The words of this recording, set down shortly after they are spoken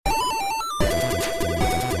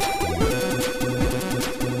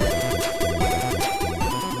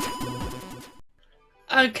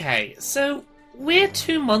Okay, so we're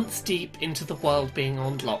 2 months deep into the world being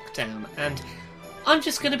on lockdown, and I'm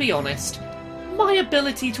just going to be honest, my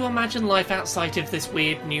ability to imagine life outside of this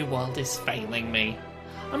weird new world is failing me.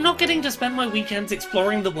 I'm not getting to spend my weekends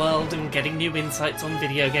exploring the world and getting new insights on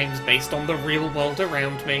video games based on the real world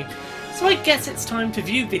around me, so I guess it's time to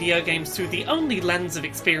view video games through the only lens of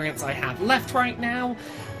experience I have left right now.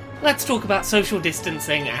 Let's talk about social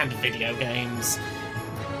distancing and video games.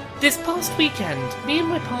 This past weekend, me and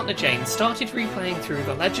my partner Jane started replaying through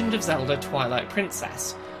The Legend of Zelda Twilight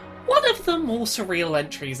Princess, one of the more surreal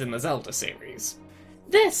entries in the Zelda series.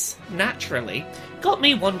 This, naturally, got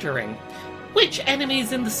me wondering, which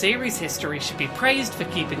enemies in the series' history should be praised for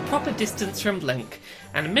keeping proper distance from Link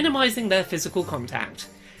and minimising their physical contact,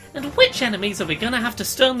 and which enemies are we going to have to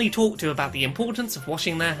sternly talk to about the importance of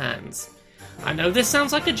washing their hands? I know this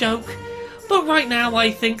sounds like a joke, but right now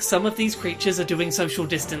I think some of these creatures are doing social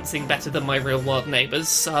distancing better than my real-world neighbours,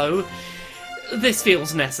 so this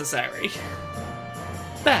feels necessary.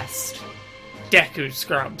 Best. Deku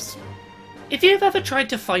Scrubs. If you've ever tried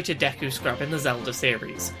to fight a Deku Scrub in the Zelda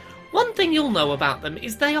series, one thing you'll know about them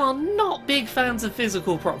is they are not big fans of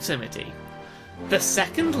physical proximity. The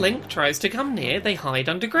second Link tries to come near, they hide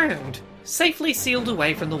underground, safely sealed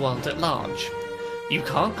away from the world at large. You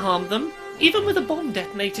can't harm them, even with a bomb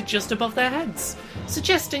detonated just above their heads,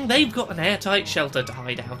 suggesting they've got an airtight shelter to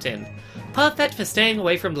hide out in, perfect for staying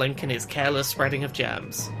away from Link and his careless spreading of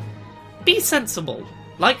germs. Be sensible,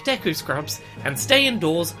 like Deku Scrubs, and stay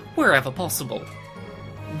indoors wherever possible.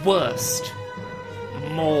 Worst.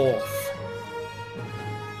 Morph.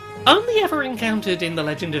 Only ever encountered in The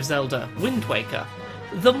Legend of Zelda Wind Waker,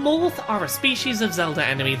 the Morph are a species of Zelda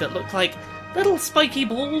enemy that look like little spiky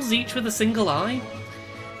balls, each with a single eye.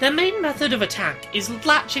 Their main method of attack is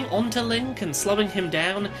latching onto Link and slowing him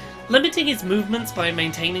down, limiting his movements by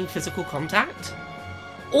maintaining physical contact.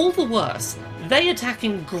 All the worse, they attack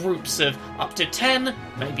in groups of up to 10,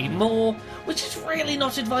 maybe more, which is really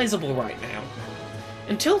not advisable right now.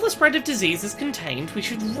 Until the spread of disease is contained, we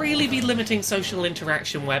should really be limiting social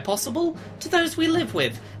interaction where possible to those we live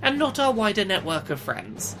with, and not our wider network of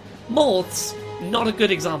friends. Morphs, not a good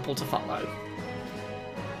example to follow.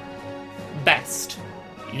 Best.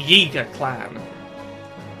 Yiga Clan.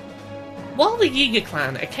 While the Yiga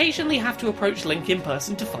Clan occasionally have to approach Link in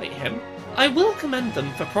person to fight him, I will commend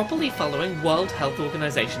them for properly following World Health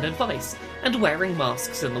Organization advice and wearing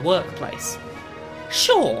masks in the workplace.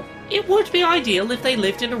 Sure, it would be ideal if they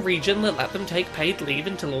lived in a region that let them take paid leave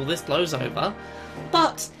until all this blows over,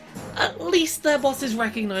 but at least their bosses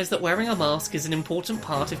recognise that wearing a mask is an important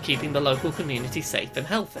part of keeping the local community safe and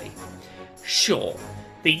healthy. Sure,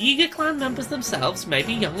 the Yiga Clan members themselves may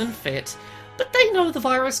be young and fit, but they know the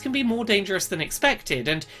virus can be more dangerous than expected,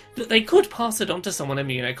 and that they could pass it on to someone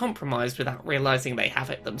immunocompromised without realising they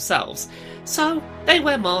have it themselves, so they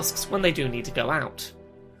wear masks when they do need to go out.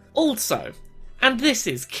 Also, and this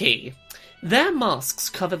is key, their masks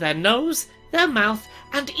cover their nose, their mouth,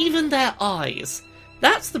 and even their eyes.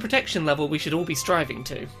 That's the protection level we should all be striving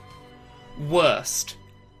to. Worst.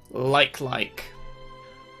 Like.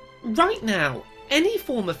 Right now, any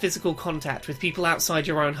form of physical contact with people outside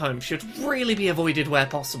your own home should really be avoided where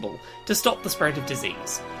possible, to stop the spread of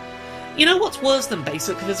disease. You know what's worse than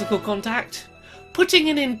basic physical contact? Putting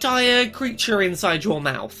an entire creature inside your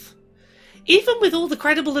mouth. Even with all the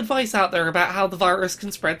credible advice out there about how the virus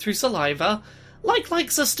can spread through saliva,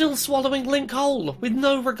 likes are still swallowing Link whole, with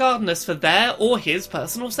no regardness for their or his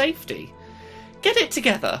personal safety. Get it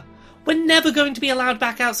together. We're never going to be allowed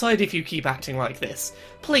back outside if you keep acting like this.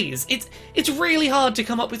 Please, it's really hard to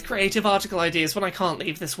come up with creative article ideas when I can't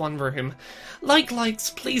leave this one room. Likes,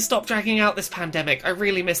 please stop dragging out this pandemic. I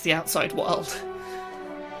really miss the outside world.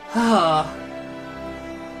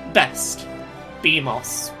 Best.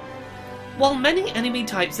 BMOS. While many enemy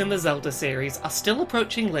types in the Zelda series are still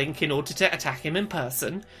approaching Link in order to attack him in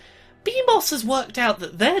person, BMOS has worked out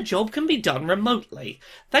that their job can be done remotely,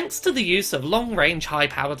 thanks to the use of long-range,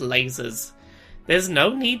 high-powered lasers. There's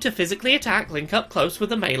no need to physically attack Link up close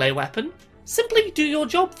with a melee weapon. Simply do your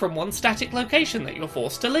job from one static location that you're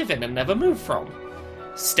forced to live in and never move from.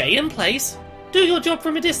 Stay in place, do your job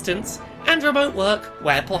from a distance, and remote work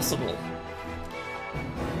where possible.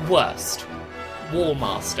 Worst.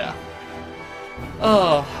 Wallmaster.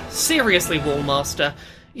 Oh, seriously, Wallmaster.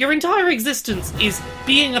 Your entire existence is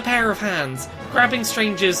being a pair of hands, grabbing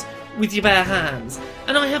strangers with your bare hands,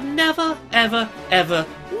 and I have never, ever,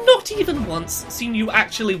 not even once, seen you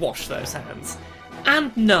actually wash those hands.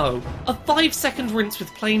 And no, a 5-second rinse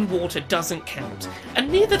with plain water doesn't count, and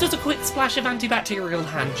neither does a quick splash of antibacterial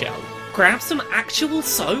hand gel. Grab some actual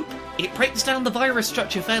soap, it breaks down the virus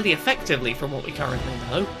structure fairly effectively from what we currently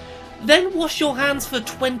know, then wash your hands for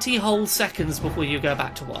 20 whole seconds before you go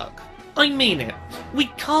back to work. I mean it. We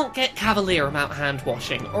can't get cavalier about hand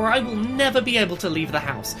washing, or I will never be able to leave the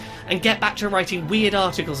house and get back to writing weird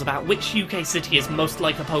articles about which UK city is most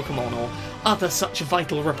like a Pokemon or other such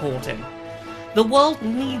vital reporting. The world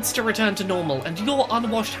needs to return to normal, and your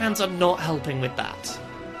unwashed hands are not helping with that.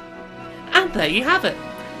 And there you have it.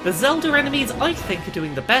 The Zelda enemies, I think, are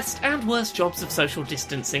doing the best and worst jobs of social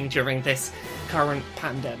distancing during this current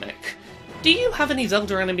pandemic. Do you have any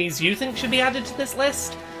Zelda enemies you think should be added to this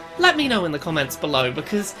list? Let me know in the comments below,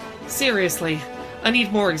 because, seriously, I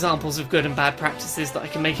need more examples of good and bad practices that I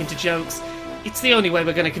can make into jokes. It's the only way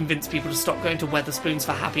we're going to convince people to stop going to Wetherspoons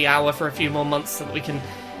for happy hour for a few more months so that we can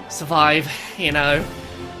survive,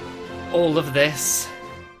 all of this.